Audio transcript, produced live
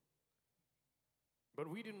But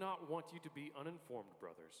we do not want you to be uninformed,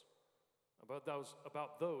 brothers, about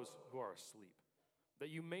those who are asleep, that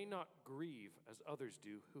you may not grieve as others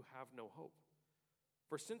do who have no hope.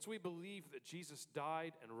 For since we believe that Jesus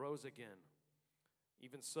died and rose again,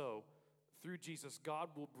 even so, through Jesus, God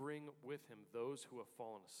will bring with him those who have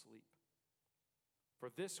fallen asleep. For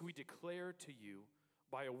this we declare to you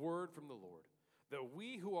by a word from the Lord, that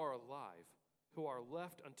we who are alive, who are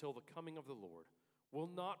left until the coming of the Lord, will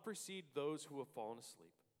not precede those who have fallen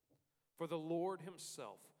asleep. For the Lord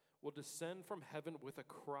himself will descend from heaven with a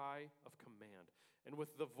cry of command, and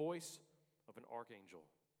with the voice of an archangel,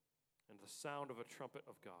 and the sound of a trumpet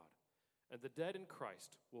of God. And the dead in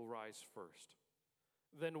Christ will rise first.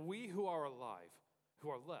 Then we who are alive,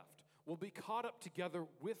 who are left, will be caught up together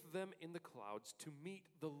with them in the clouds to meet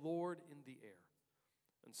the Lord in the air.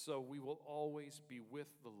 And so we will always be with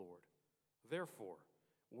the Lord. Therefore,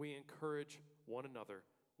 we encourage one another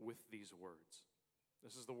with these words.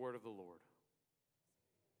 This is the word of the Lord.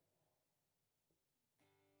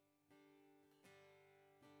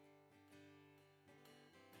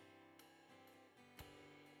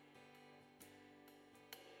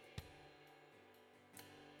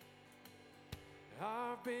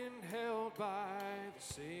 I've been held by the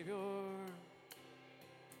Savior.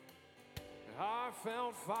 I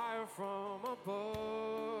felt fire from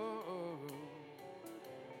above.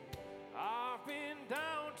 I've been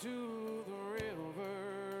down to the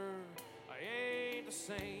river. I ain't the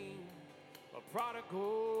same, a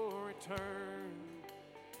prodigal return.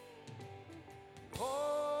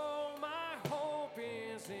 Oh, my hope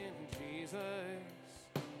is in Jesus.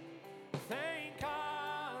 Thank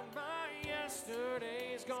God my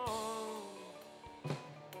yesterday's gone.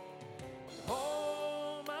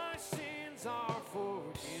 Oh, my sins are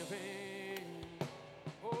forgiven.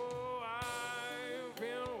 Oh, I've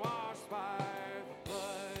been washed by the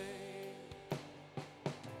blood.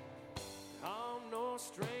 I'm no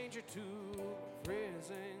stranger to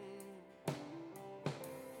prison.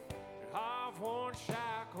 I've worn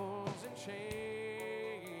shackles and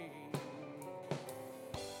chains,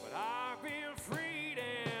 but I've been freed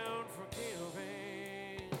and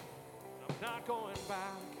forgiven. I'm not going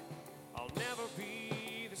back. I'll never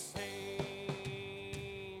be the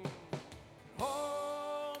same.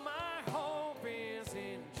 Oh, my hope is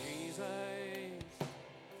in Jesus.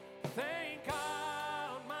 Thank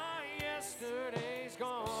God my yesterday's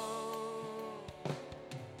gone.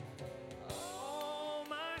 Oh,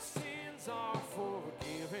 my sins are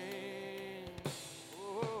forgiven.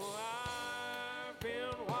 Oh, I've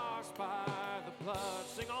been washed by the blood.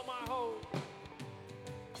 Sing all my hope.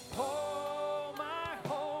 Oh, my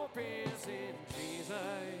hope is in Jesus.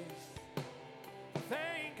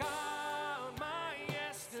 Thank God my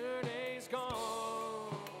yesterday's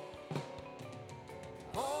gone.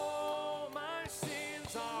 Oh, my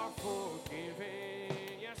sins are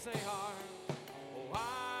forgiven. Yes, they are. Oh,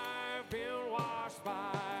 I've been washed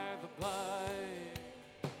by the blood.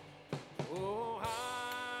 Oh,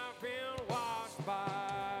 I've been washed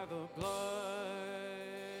by the blood.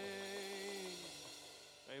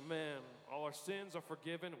 Amen. All our sins are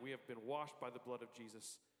forgiven. We have been washed by the blood of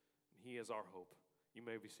Jesus, and he is our hope. You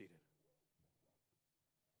may be seated.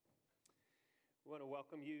 We want to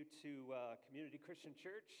welcome you to Community Christian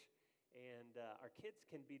Church, and our kids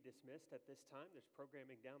can be dismissed at this time. There's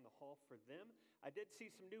programming down the hall for them. I did see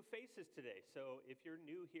some new faces today, so if you're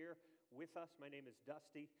new here with us, my name is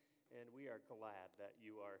Dusty, and we are glad that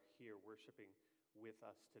you are here worshiping with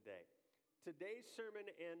us today. Today's sermon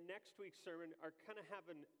and next week's sermon are kind of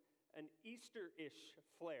having an Easter-ish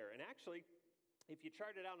flair, and actually, if you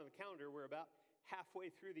chart it out on the calendar, we're about halfway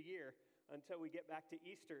through the year until we get back to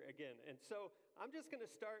Easter again. And so I'm just going to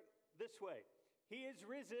start this way. He is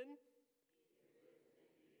risen.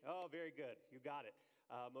 Oh, very good. You got it.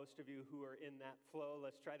 Most of you who are in that flow,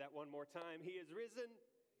 let's try that one more time. He is risen.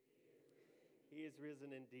 He is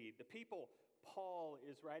risen indeed. The people Paul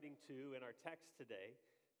is writing to in our text today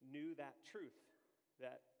knew that truth,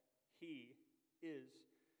 that he is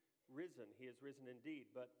risen. He is risen indeed.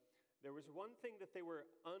 But there was one thing that they were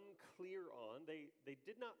unclear on. They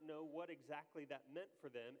did not know what exactly that meant for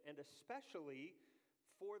them, and especially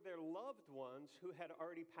for their loved ones who had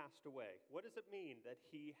already passed away. What does it mean that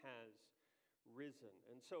he has risen?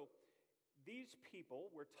 And so these people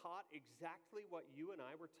were taught exactly what you and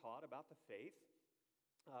I were taught about the faith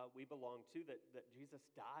we belong to, that Jesus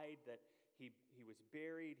died, that he was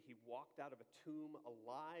buried, he walked out of a tomb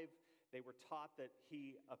alive. They were taught that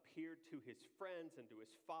he appeared to his friends and to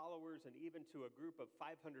his followers and even to a group of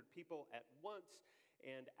 500 people at once.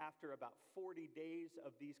 And after about 40 days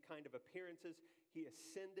of these kind of appearances, he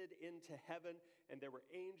ascended into heaven, and there were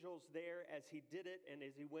angels there as he did it and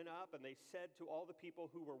as he went up. And they said to all the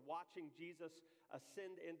people who were watching Jesus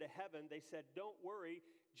ascend into heaven, they said, "Don't worry,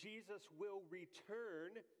 Jesus will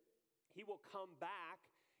return. He will come back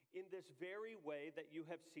in this very way that you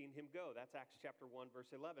have seen him go." That's Acts chapter 1,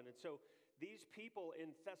 verse 11. And so these people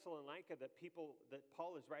in Thessalonica that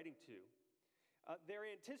Paul is writing to, they're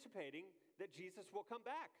anticipating that Jesus will come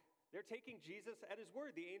back. They're taking Jesus at his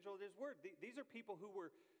word, the angel at his word. These are people who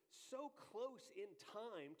were so close in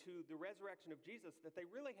time to the resurrection of Jesus that they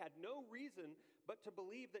really had no reason but to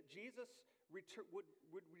believe that Jesus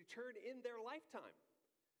would return in their lifetime.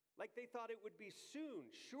 Like they thought it would be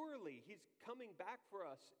soon. Surely he's coming back for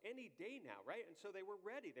us any day now, right? And so they were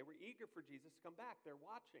ready. They were eager for Jesus to come back. They're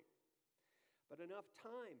watching. But enough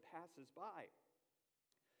time passes by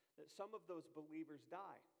that some of those believers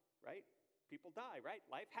die, right? People die, right?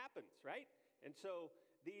 Life happens, right? And so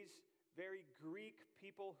these very Greek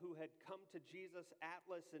people who had come to Jesus,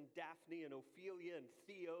 Atlas and Daphne and Ophelia and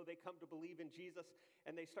Theo, they come to believe in Jesus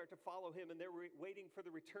and they start to follow him, and they're waiting for the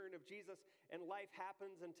return of Jesus, and life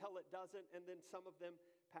happens until it doesn't, and then some of them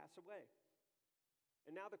pass away.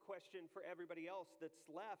 And now the question for everybody else that's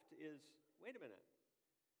left is, wait a minute.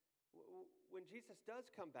 When Jesus does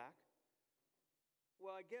come back,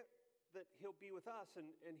 well, I get that he'll be with us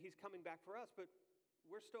and he's coming back for us, but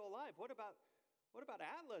we're still alive. What about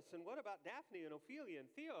Atlas, and what about Daphne and Ophelia and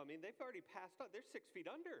Theo? I mean, they've already passed on. They're 6 feet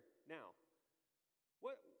under now.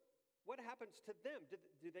 What happens to them?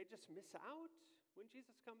 Do they just miss out when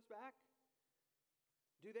Jesus comes back?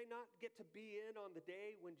 Do they not get to be in on the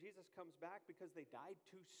day when Jesus comes back because they died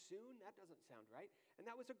too soon? That doesn't sound right. And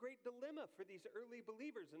that was a great dilemma for these early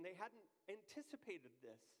believers, and they hadn't anticipated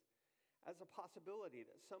this as a possibility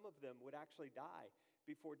that some of them would actually die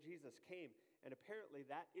before Jesus came. And apparently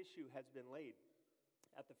that issue has been laid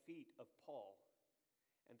at the feet of Paul.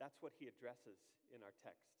 And that's what he addresses in our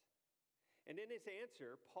text. And in his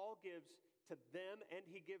answer, Paul gives to them, and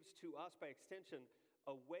he gives to us by extension,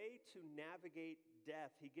 a way to navigate death.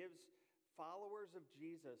 He gives followers of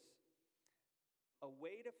Jesus a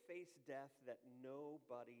way to face death that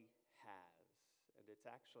nobody has. And it's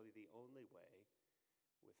actually the only way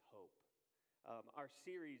with hope. Our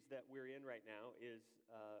series that we're in right now is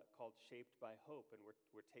called Shaped by Hope, and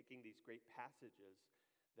we're taking these great passages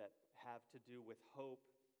that have to do with hope,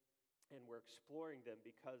 and we're exploring them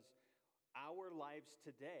because our lives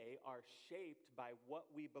today are shaped by what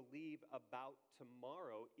we believe about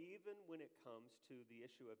tomorrow, even when it comes to the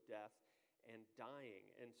issue of death and dying.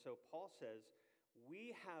 And so Paul says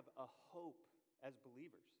we have a hope as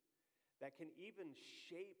believers that can even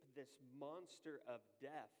shape this monster of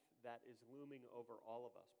death that is looming over all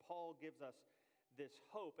of us. Paul gives us this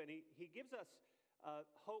hope, and he gives us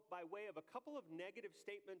hope by way of a couple of negative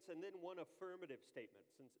statements and then one affirmative statement.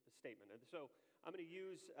 And so I'm going to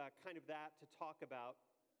use kind of that to talk about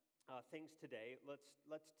things today.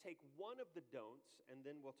 Let's take one of the don'ts, and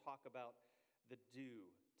then we'll talk about the do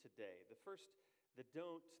today. The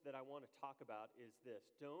don't that I want to talk about is this: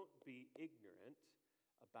 don't be ignorant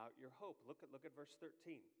about your hope. Look at verse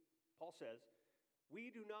 13. Paul says, "We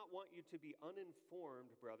do not want you to be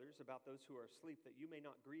uninformed, brothers, about those who are asleep, that you may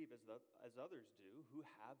not grieve as others do, who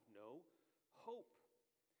have no hope."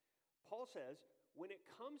 Paul says, when it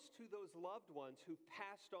comes to those loved ones who've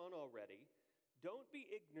passed on already, don't be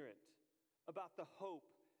ignorant about the hope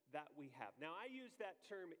that we have. Now, I use that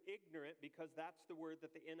term ignorant because that's the word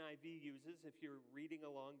that the NIV uses if you're reading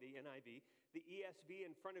along the NIV. The ESV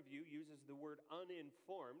in front of you uses the word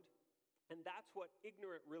uninformed, and that's what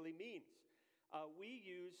ignorant really means. We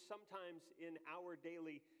use sometimes in our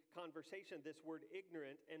daily conversation this word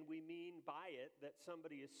ignorant, and we mean by it that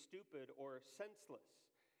somebody is stupid or senseless.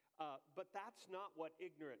 But that's not what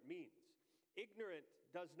ignorant means. Ignorant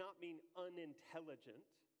does not mean unintelligent.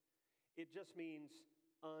 It just means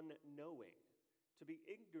unknowing. To be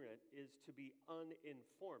ignorant is to be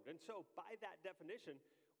uninformed. And so by that definition,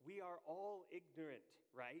 we are all ignorant,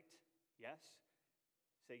 right? Yes?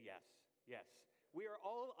 Say yes. Yes. We are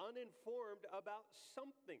all uninformed about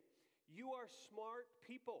something. You are smart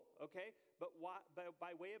people, okay? But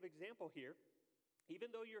by way of example here,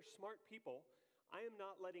 even though you're smart people, I am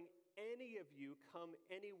not letting any of you come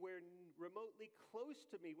anywhere remotely close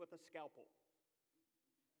to me with a scalpel.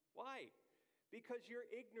 Why? Because you're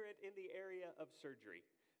ignorant in the area of surgery.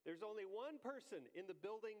 There's only one person in the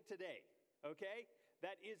building today, okay,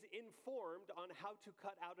 that is informed on how to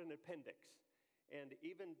cut out an appendix. And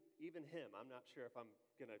even him, I'm not sure if I'm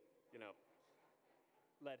going to,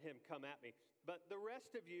 let him come at me. But the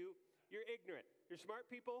rest of you, you're ignorant. You're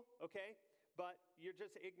smart people, okay? But you're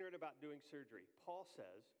just ignorant about doing surgery. Paul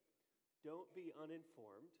says, Don't be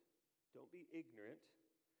uninformed. Don't be ignorant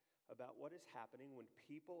about what is happening when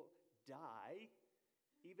people die,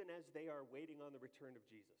 even as they are waiting on the return of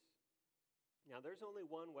Jesus. Now, there's only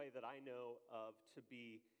one way that I know of to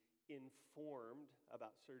be informed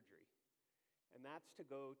about surgery, and that's to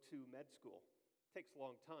go to med school. It takes a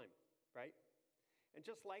long time, right? And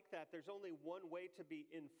just like that, there's only one way to be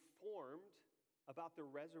informed about the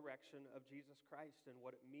resurrection of Jesus Christ and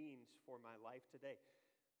what it means for my life today.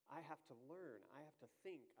 I have to learn, I have to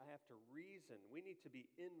think, I have to reason. We need to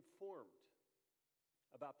be informed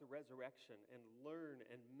about the resurrection and learn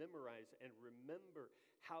and memorize and remember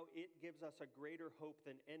how it gives us a greater hope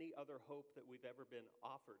than any other hope that we've ever been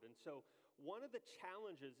offered. And so one of the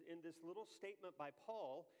challenges in this little statement by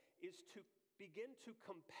Paul is to begin to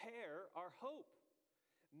compare our hope.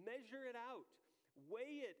 Measure it out.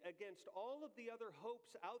 Weigh it against all of the other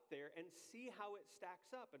hopes out there and see how it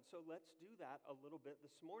stacks up. And so let's do that a little bit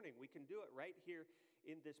this morning. We can do it right here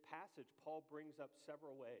in this passage. Paul brings up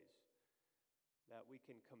several ways that we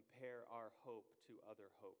can compare our hope to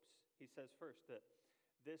other hopes. He says first that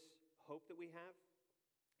this hope that we have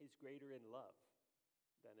is greater in love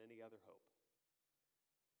than any other hope.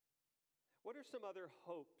 What are some other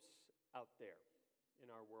hopes out there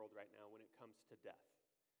in our world right now when it comes to death?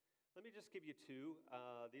 Let me just give you two.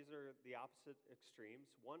 These are the opposite extremes.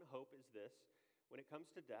 One hope is this: when it comes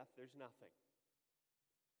to death, there's nothing.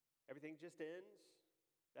 Everything just ends.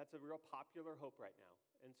 That's a real popular hope right now.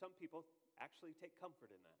 And some people actually take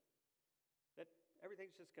comfort in that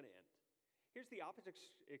everything's just going to end. Here's the opposite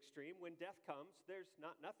extreme. When death comes, there's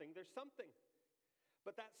not nothing, there's something.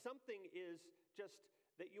 But that something is just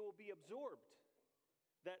that you will be absorbed,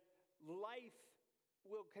 that life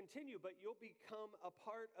will continue, but you'll become a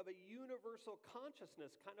part of a universal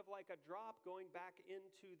consciousness, kind of like a drop going back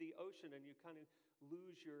into the ocean, and you kind of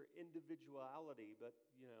lose your individuality, but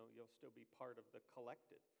you'll still be part of the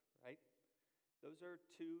collective, right? Those are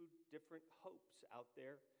two different hopes out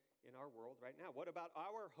there in our world right now. What about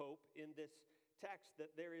our hope in this text,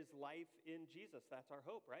 that there is life in Jesus? That's our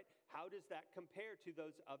hope, right? How does that compare to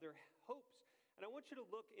those other hopes? And I want you to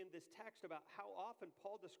look in this text about how often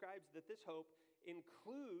Paul describes that this hope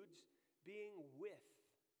includes being with.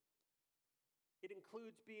 It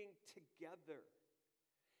includes being together.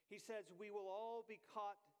 He says we will all be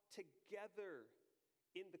caught together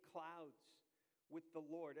in the clouds with the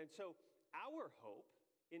Lord. And so our hope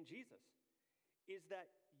in Jesus is that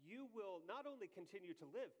you will not only continue to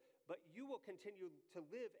live, but you will continue to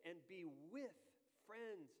live and be with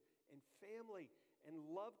friends and family and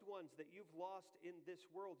loved ones that you've lost in this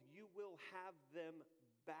world. You will have them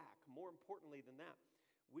back. More importantly than that,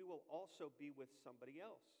 we will also be with somebody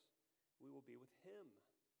else. We will be with him.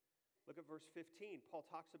 Look at verse 15. Paul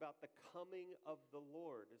talks about the coming of the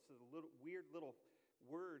Lord. This is a weird little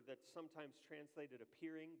word that's sometimes translated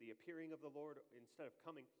appearing, the appearing of the Lord instead of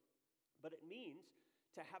coming. But it means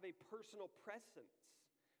to have a personal presence.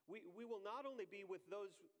 We will not only be with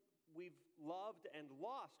those we've loved and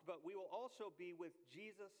lost, but we will also be with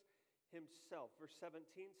Jesus himself. Verse 17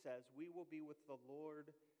 says, we will be with the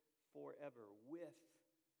Lord forever, with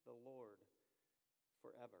the Lord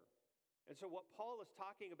forever. And so what Paul is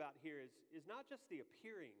talking about here is not just the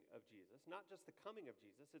appearing of Jesus, not just the coming of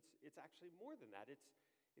Jesus. It's actually more than that.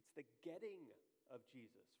 It's the getting of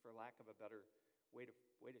Jesus, for lack of a better way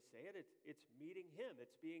to say it. It's meeting him.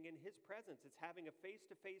 It's being in his presence. It's having a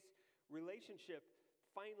face-to-face relationship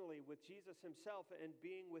finally with Jesus himself and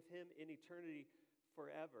being with him in eternity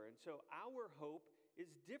forever. And so our hope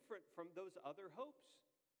is different from those other hopes.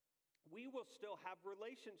 We will still have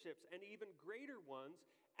relationships, and even greater ones,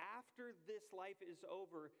 after this life is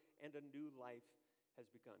over and a new life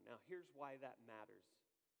has begun. Now, here's why that matters.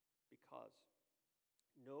 Because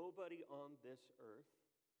nobody on this earth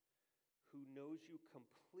who knows you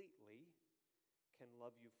completely can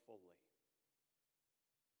love you fully.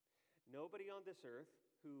 Nobody on this earth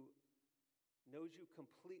who knows you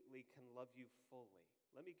completely can love you fully.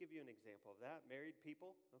 Let me give you an example of that. Married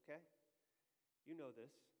people, okay? You know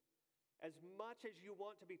this. As much as you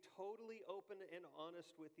want to be totally open and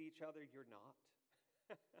honest with each other, you're not.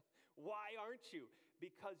 Why aren't you?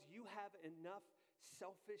 Because you have enough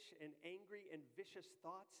selfish and angry and vicious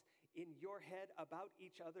thoughts in your head about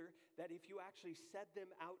each other that if you actually said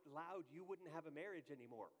them out loud, you wouldn't have a marriage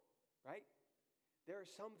anymore, right? There are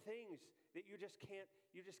some things that you just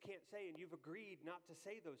can't say, and you've agreed not to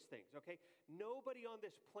say those things, okay? Nobody on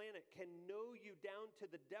this planet can know you down to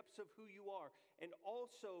the depths of who you are and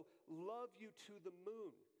also love you to the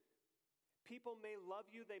moon. People may love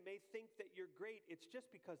you, they may think that you're great. It's just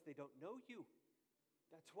because they don't know you.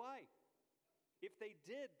 That's why. If they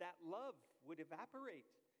did, that love would evaporate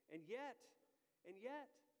And yet,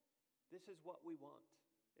 this is what we want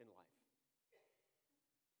in life.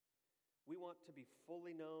 We want to be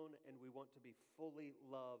fully known and we want to be fully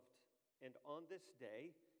loved. And on this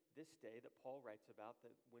day that Paul writes about,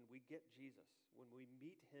 that when we get Jesus, when we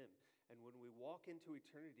meet him, and when we walk into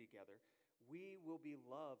eternity together, we will be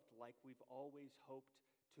loved like we've always hoped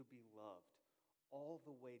to be loved, all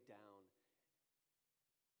the way down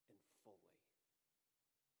and fully.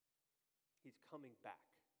 He's coming back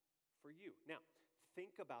for you. Now,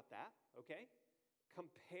 think about that, okay?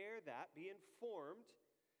 Compare that, be informed.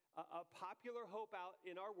 A popular hope out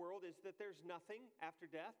in our world is that there's nothing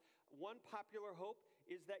after death. One popular hope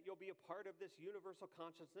is that you'll be a part of this universal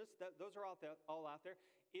consciousness. Those are all out there.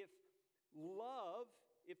 If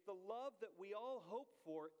the love that we all hope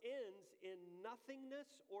for ends in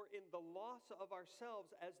nothingness or in the loss of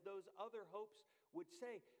ourselves, as those other hopes would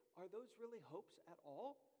say, are those really hopes at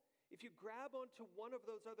all? If you grab onto one of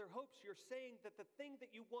those other hopes, you're saying that the thing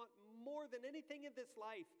that you want more than anything in this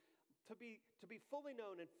life, to be fully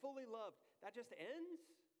known and fully loved, that just ends?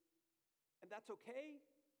 And that's okay?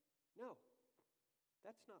 No,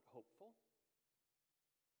 that's not hopeful.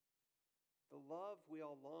 The love we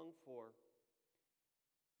all long for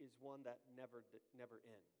is one that never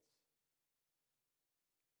ends.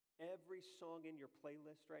 Every song in your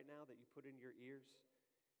playlist right now that you put in your ears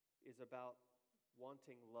is about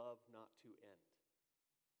wanting love not to end.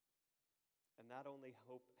 And that only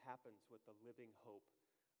hope happens with the living hope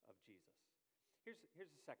of Jesus. Here's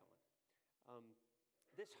the second one.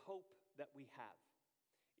 This hope that we have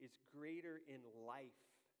is greater in life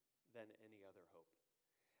than any other hope.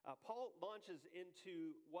 Paul launches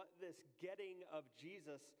into what this getting of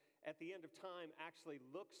Jesus at the end of time actually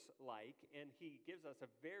looks like, and he gives us a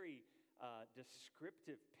very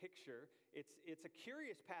descriptive picture. It's a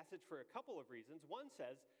curious passage for a couple of reasons. One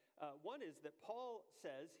is that Paul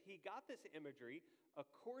says he got this imagery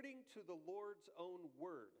according to the Lord's own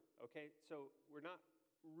word. Okay, so we're not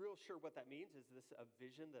real sure what that means. Is this a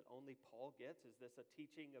vision that only Paul gets? Is this a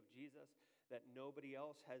teaching of Jesus that nobody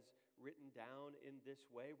else has written down in this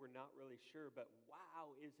way? We're not really sure, but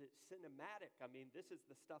wow, is it cinematic? I mean, this is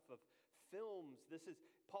the stuff of films.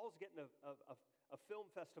 Paul's getting a film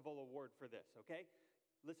festival award for this, okay?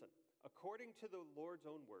 Listen, according to the Lord's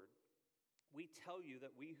own word, we tell you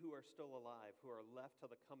that we who are still alive, who are left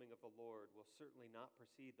till the coming of the Lord, will certainly not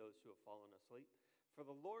precede those who have fallen asleep. For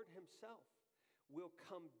the Lord himself will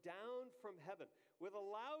come down from heaven with a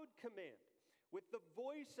loud command, with the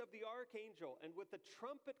voice of the archangel, and with the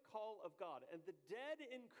trumpet call of God. And the dead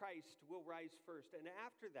in Christ will rise first. And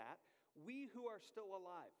after that, we who are still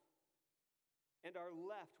alive and are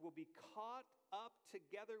left will be caught up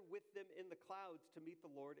together with them in the clouds to meet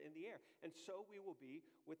the Lord in the air. And so we will be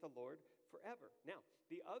with the Lord forever. Now,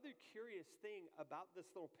 the other curious thing about this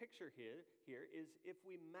little picture here is if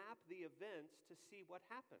we map the events to see what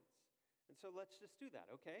happens. And so let's just do that,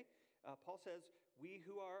 okay? Paul says, we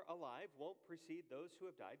who are alive won't precede those who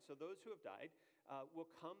have died. So those who have died will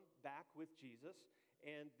come back with Jesus,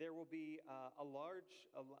 and there will be a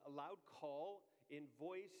loud call in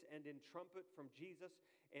voice and in trumpet from Jesus,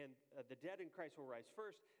 and the dead in Christ will rise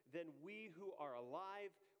first. Then we who are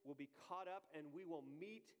alive will be caught up, and we will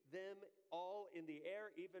meet them all in the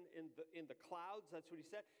air, even in the clouds. That's what he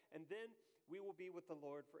said. And then we will be with the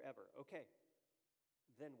Lord forever. Okay,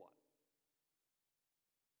 then what?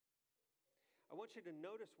 I want you to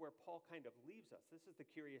notice where Paul kind of leaves us. This is the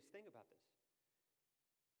curious thing about this.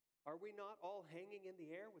 Are we not all hanging in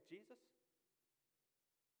the air with Jesus?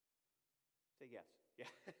 Say yes. Yeah.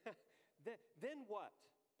 Then what,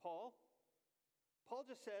 Paul? Paul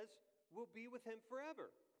just says, we'll be with him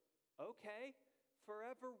forever. Okay,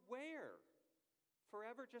 forever where?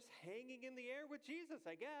 Forever just hanging in the air with Jesus,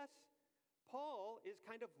 I guess. Paul is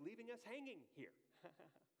kind of leaving us hanging here.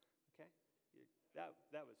 Okay?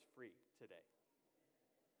 That was free today.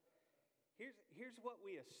 Here's what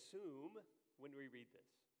we assume when we read this.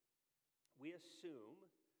 We assume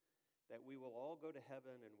that we will all go to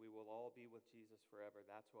heaven and we will all be with Jesus forever.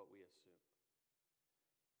 That's what we assume.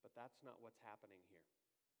 But that's not what's happening here.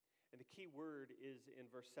 And the key word is in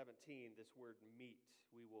verse 17, this word meet.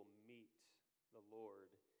 We will meet the Lord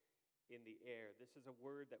in the air. This is a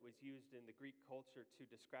word that was used in the Greek culture to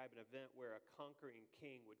describe an event where a conquering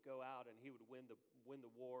king would go out and he would win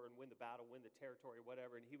the war and win the battle, win the territory,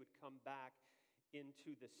 whatever, and he would come back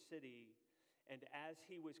into the city. And as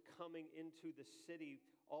he was coming into the city,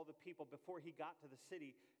 all the people, before he got to the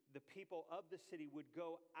city, the people of the city would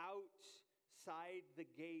go outside the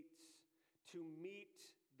gates to meet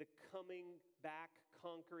the coming back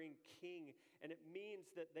conquering king. And it means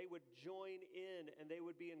that they would join in and they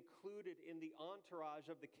would be included in the entourage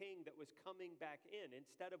of the king that was coming back in.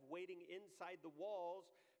 Instead of waiting inside the walls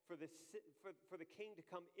for the king to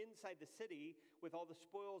come inside the city with all the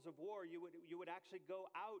spoils of war, you would actually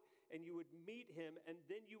go out and you would meet him, and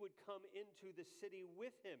then you would come into the city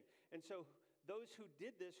with him. And so those who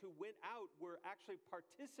did this, who went out, were actually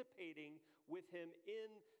participating with him in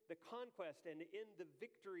the conquest and in the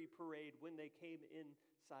victory parade when they came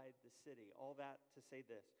inside the city. All that to say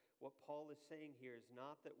this. What Paul is saying here is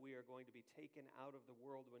not that we are going to be taken out of the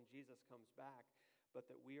world when Jesus comes back, but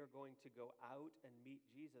that we are going to go out and meet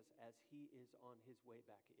Jesus as he is on his way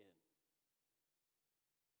back in.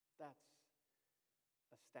 That's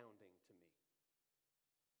astounding to me.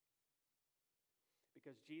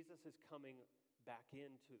 Because Jesus is coming back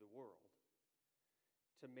into the world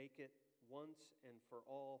to make it once and for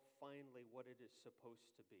all finally what it is supposed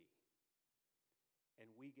to be. And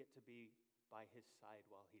we get to be by his side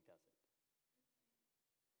while he does it.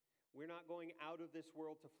 We're not going out of this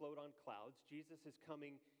world to float on clouds. Jesus is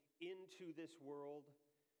coming into this world,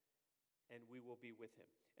 and we will be with him.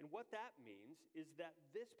 And what that means is that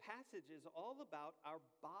this passage is all about our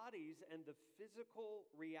bodies and the physical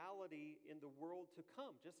reality in the world to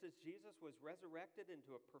come. Just as Jesus was resurrected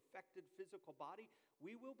into a perfected physical body,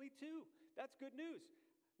 we will be too. That's good news.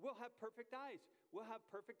 We'll have perfect eyes. We'll have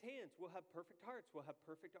perfect hands. We'll have perfect hearts. We'll have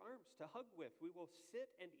perfect arms to hug with. We will sit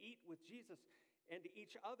and eat with Jesus and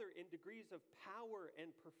each other in degrees of power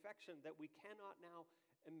and perfection that we cannot now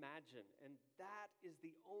imagine. And that is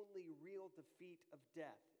the only real defeat of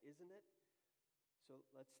death, isn't it? So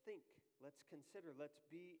let's think, let's consider, let's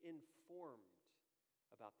be informed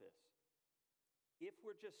about this. If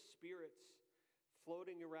we're just spirits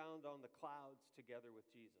floating around on the clouds together with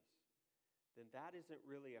Jesus, then that isn't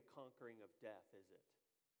really a conquering of death, is it?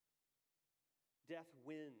 Death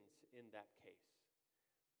wins in that case.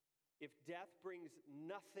 If death brings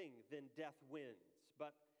nothing, then death wins.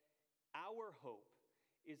 But our hope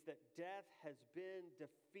is that death has been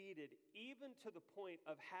defeated, even to the point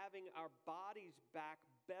of having our bodies back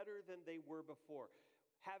better than they were before,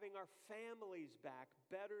 having our families back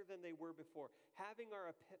better than they were before, having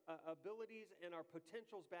our abilities and our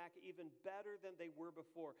potentials back even better than they were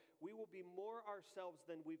before. We will be more ourselves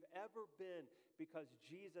than we've ever been because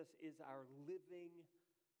Jesus is our living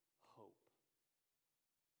hope.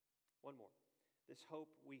 One more. This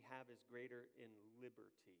hope we have is greater in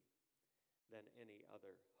liberty than any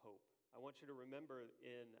other hope. I want you to remember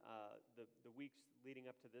in the weeks leading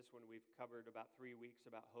up to this one, we've covered about 3 weeks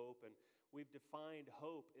about hope, and we've defined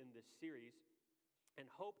hope in this series. And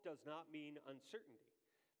hope does not mean uncertainty.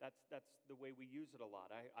 That's the way we use it a lot.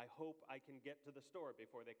 I hope I can get to the store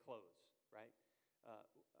before they close, right?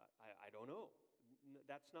 I don't know.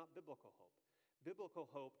 That's not biblical hope. Biblical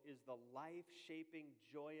hope is the life-shaping,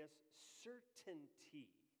 joyous certainty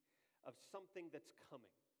of something that's coming,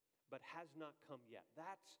 but has not come yet.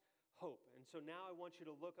 That's hope. And so now I want you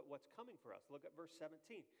to look at what's coming for us. Look at verse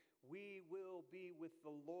 17. We will be with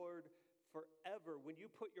the Lord forever. When you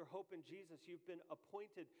put your hope in Jesus, you've been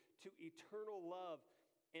appointed to eternal love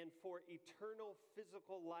and for eternal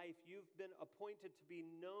physical life. You've been appointed to be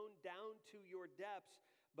known down to your depths,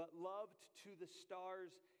 but loved to the stars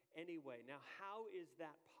anyway. Now, how is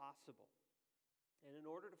that possible? And in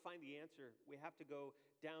order to find the answer, we have to go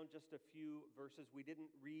down just a few verses. We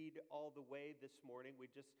didn't read all the way this morning. We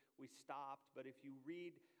stopped. But if you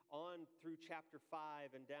read on through chapter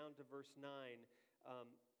 5 and down to verse 9,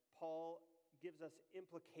 Paul gives us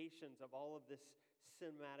implications of all of this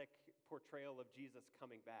cinematic portrayal of Jesus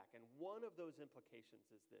coming back. And one of those implications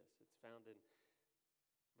is this. It's found in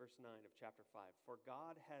verse 9 of chapter 5. For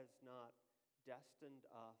God has not destined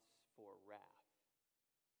us for wrath,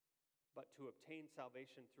 but to obtain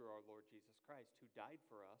salvation through our Lord Jesus Christ, who died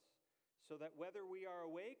for us, so that whether we are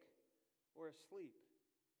awake or asleep,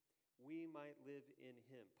 we might live in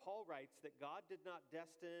him. Paul writes that God did not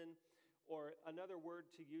destine, or another word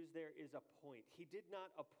to use there is appoint. He did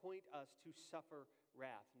not appoint us to suffer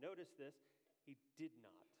wrath. Notice this, he did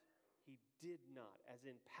not. He did not, as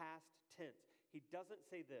in past tense. He doesn't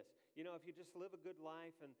say this. You know, if you just live a good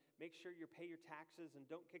life and make sure you pay your taxes and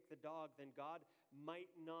don't kick the dog, then God might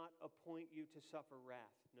not appoint you to suffer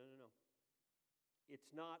wrath. No. It's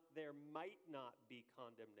not there might not be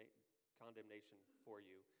condemnation for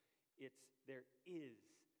you. It's there is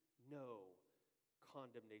no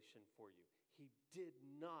condemnation for you. He did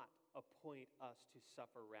not appoint us to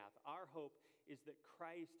suffer wrath. Our hope is that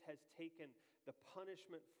Christ has taken the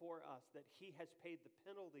punishment for us, that he has paid the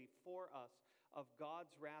penalty for us of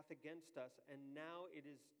God's wrath against us, and now it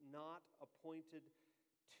is not appointed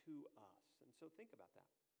to us. And so think about that.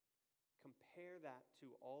 Compare that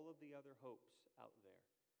to all of the other hopes out there.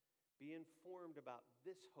 Be informed about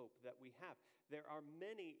this hope that we have. There are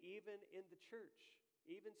many, even in the church,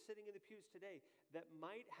 even sitting in the pews today, that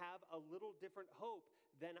might have a little different hope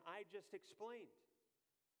than I just explained.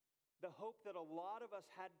 The hope that a lot of us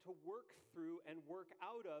had to work through and work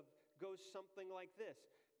out of goes something like this.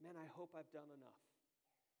 Man, I hope I've done enough.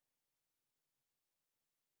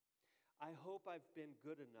 I hope I've been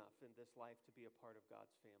good enough in this life to be a part of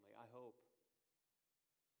God's family. I hope.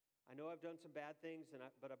 I know I've done some bad things,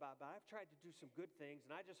 but I've tried to do some good things,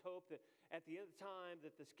 and I just hope that at the end of the time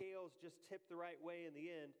that the scales just tip the right way in the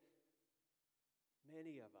end.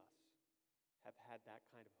 Many of us have had that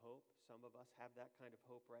kind of hope. Some of us have that kind of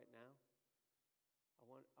hope right now.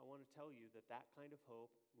 I want to tell you that that kind of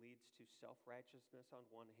hope leads to self-righteousness on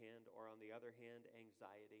one hand, or on the other hand,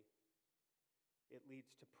 anxiety. It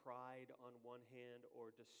leads to pride on one hand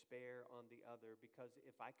or despair on the other, because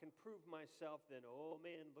if I can prove myself, then, oh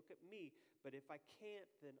man, look at me. But if I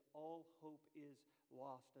can't, then all hope is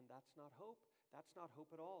lost, and that's not hope. That's not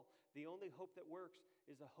hope at all. The only hope that works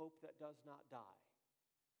is a hope that does not die.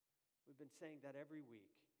 We've been saying that every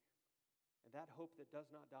week. And that hope that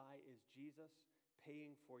does not die is Jesus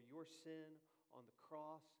paying for your sin on the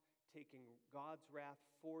cross, taking God's wrath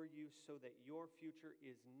for you so that your future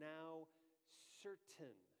is now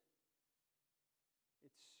certain.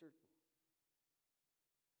 It's certain.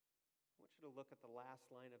 I want you to look at the last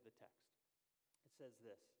line of the text. It says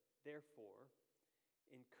this: therefore,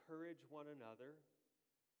 encourage one another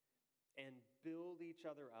and build each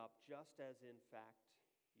other up, just as in fact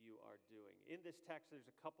you are doing. In this text, there's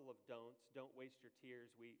a couple of don'ts. Don't waste your tears.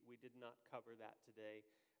 We did not cover that today.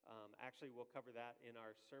 Actually, we'll cover that in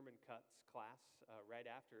our sermon cuts class right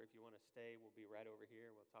after. If you want to stay, we'll be right over here.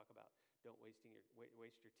 We'll talk about don't waste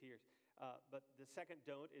your tears. But the second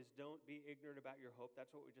don't is don't be ignorant about your hope. That's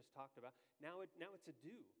what we just talked about. Now it's a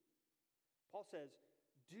do. Paul says,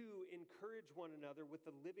 do encourage one another with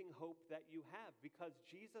the living hope that you have, because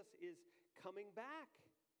Jesus is coming back.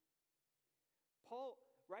 Paul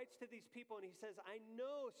writes to these people and he says, I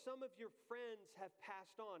know some of your friends have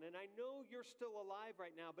passed on, and I know you're still alive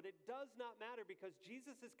right now, but it does not matter, because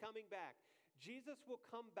Jesus is coming back. Jesus will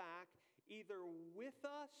come back either with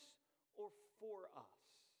us or for us.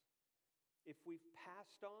 If we've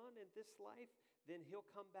passed on in this life, then he'll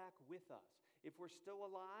come back with us. If we're still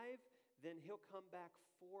alive, then he'll come back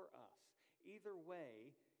for us. Either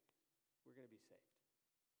way, we're going to be saved.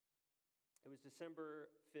 It was December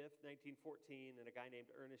 5th, 1914, and a guy named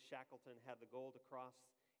Ernest Shackleton had the goal to cross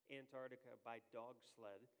Antarctica by dog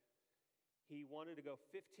sled. He wanted to go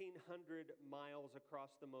 1,500 miles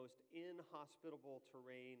across the most inhospitable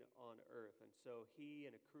terrain on Earth. And so he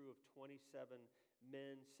and a crew of 27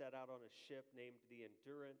 men set out on a ship named the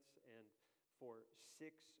Endurance, and for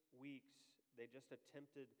 6 weeks they just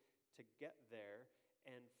attempted to get there,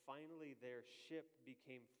 and finally their ship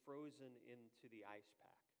became frozen into the ice pack.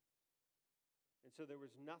 And so there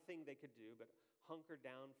was nothing they could do but hunker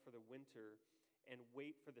down for the winter and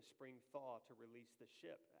wait for the spring thaw to release the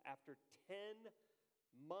ship. After 10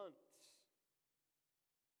 months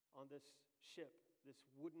on this ship, this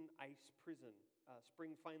wooden ice prison,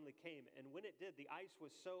 spring finally came. And when it did, the ice was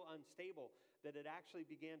so unstable that it actually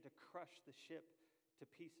began to crush the ship to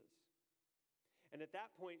pieces. And at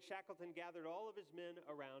that point, Shackleton gathered all of his men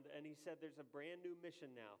around, and he said, there's a brand new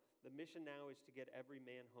mission now. The mission now is to get every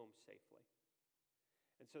man home safely.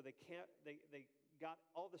 And so they got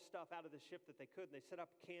all the stuff out of the ship that they could, and they set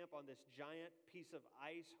up camp on this giant piece of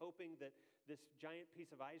ice, hoping that this giant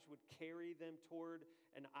piece of ice would carry them toward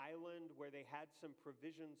an island where they had some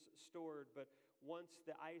provisions stored. But once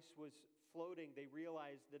the ice was floating, they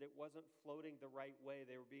realized that it wasn't floating the right way.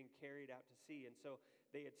 They were being carried out to sea. And so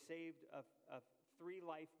they had saved 3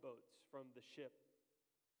 lifeboats from the ship,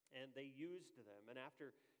 and they used them. And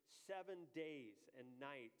after 7 days and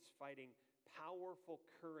nights fighting powerful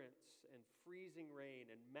currents and freezing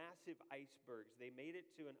rain and massive icebergs, they made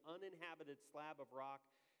it to an uninhabited slab of rock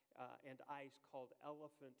and ice called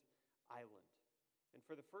Elephant Island. And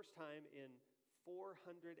for the first time in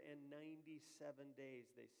 497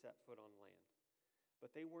 days, they set foot on land.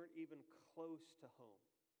 But they weren't even close to home.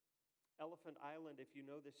 Elephant Island, if you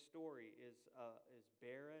know this story, is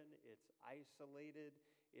barren, it's isolated,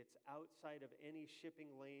 it's outside of any shipping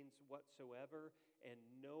lanes whatsoever, and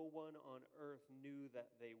no one on earth knew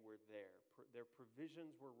that they were there. Their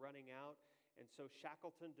provisions were running out, and so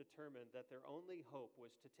Shackleton determined that their only hope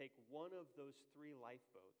was to take one of those 3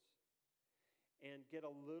 lifeboats and get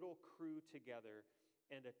a little crew together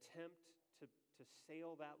and attempt to to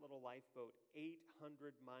sail that little lifeboat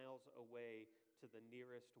 800 miles away to the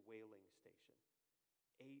nearest whaling station.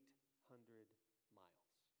 800 miles.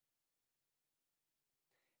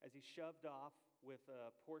 As he shoved off with a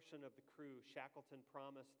portion of the crew, Shackleton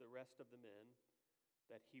promised the rest of the men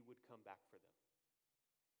that he would come back for them.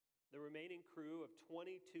 The remaining crew of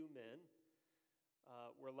 22 men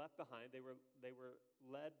were left behind. They were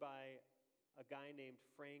led by a guy named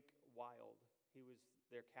Frank Wild. He was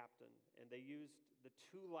their captain, and they used the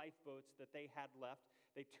 2 lifeboats that they had left.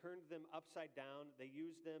 They turned them upside down. They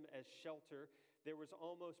used them as shelter. There was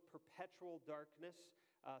almost perpetual darkness,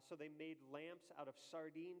 so they made lamps out of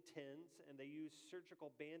sardine tins, and they used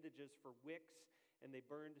surgical bandages for wicks, and they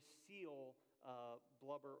burned seal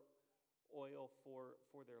blubber oil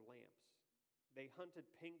for their lamps. They hunted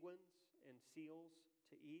penguins and seals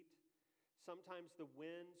to eat. Sometimes the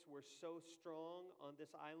winds were so strong on this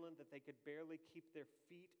island that they could barely keep their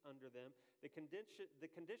feet under them. The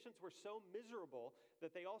conditions were so miserable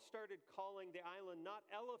that they all started calling the island not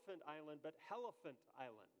Elephant Island, but Hellephant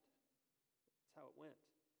Island. That's how it went.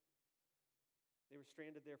 They were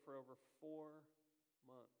stranded there for over 4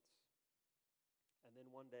 months. And then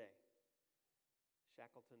one day,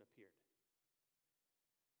 Shackleton appeared.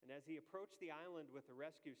 And as he approached the island with the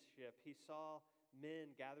rescue ship, he saw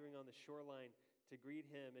men gathering on the shoreline to greet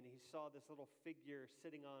him, and he saw this little figure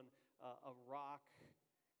sitting on a rock,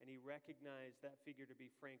 and he recognized that figure to be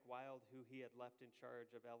Frank Wild, who he had left in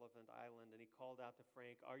charge of Elephant Island, and he called out to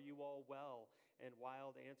Frank, "Are you all well?" And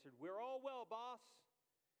Wild answered, "We're all well, boss."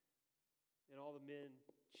 And all the men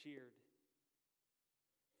cheered.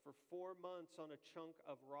 For 4 months on a chunk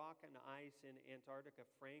of rock and ice in Antarctica,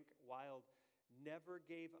 Frank Wild never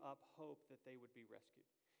gave up hope that they would be rescued.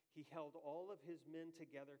 He held all of his men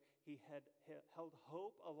together. He had held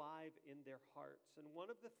hope alive in their hearts. And one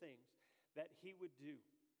of the things that he would do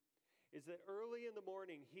is that early in the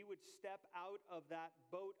morning, he would step out of that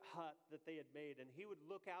boat hut that they had made, and he would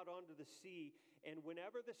look out onto the sea. And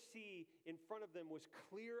whenever the sea in front of them was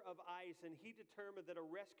clear of ice, and he determined that a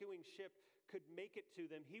rescuing ship could make it to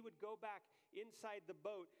them, he would go back inside the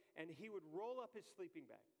boat, and he would roll up his sleeping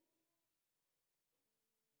bag.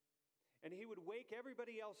 And he would wake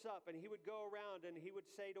everybody else up, and he would go around and he would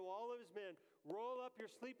say to all of his men, "Roll up your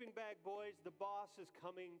sleeping bag, boys. The boss is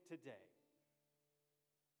coming today."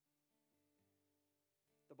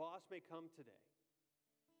 The boss may come today.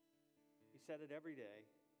 He said it every day,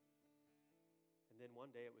 and then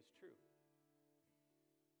one day it was true.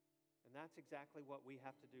 And that's exactly what we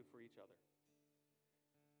have to do for each other.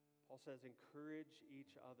 Paul says, encourage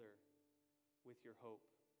each other with your hope.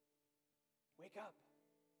 Wake up.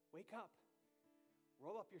 Wake up.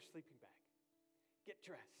 Roll up your sleeping bag. Get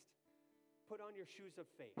dressed. Put on your shoes of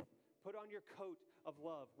faith. Put on your coat of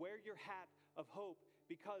love. Wear your hat of hope,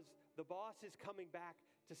 because the boss is coming back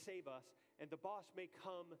to save us, and the boss may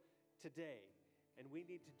come today, and we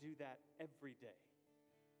need to do that every day.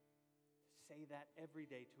 Say that every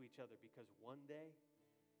day to each other, because one day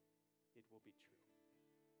it will be true.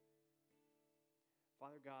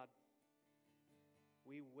 Father God,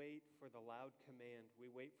 we wait for the loud command. We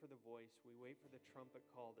wait for the voice. We wait for the trumpet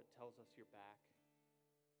call that tells us you're back.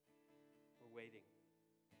 We're waiting.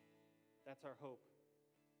 That's our hope,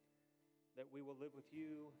 that we will live with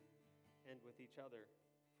you and with each other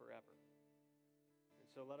forever. And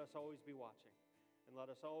so let us always be watching, and let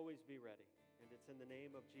us always be ready. And it's in the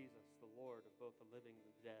name of Jesus, the Lord of both the living and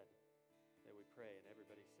the dead, that we pray. And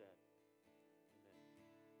everybody said,